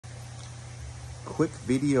quick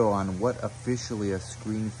video on what officially a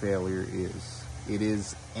screen failure is. It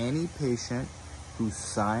is any patient who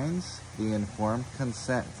signs the informed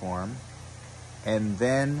consent form and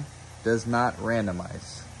then does not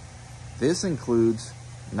randomize. This includes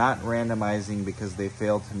not randomizing because they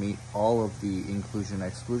failed to meet all of the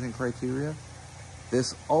inclusion-exclusion criteria.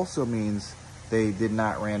 This also means they did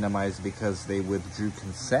not randomize because they withdrew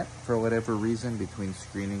consent for whatever reason between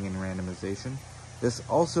screening and randomization. This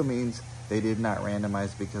also means they did not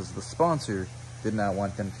randomize because the sponsor did not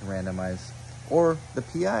want them to randomize, or the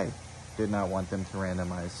PI did not want them to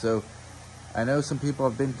randomize. So I know some people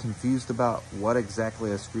have been confused about what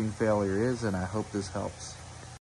exactly a screen failure is, and I hope this helps.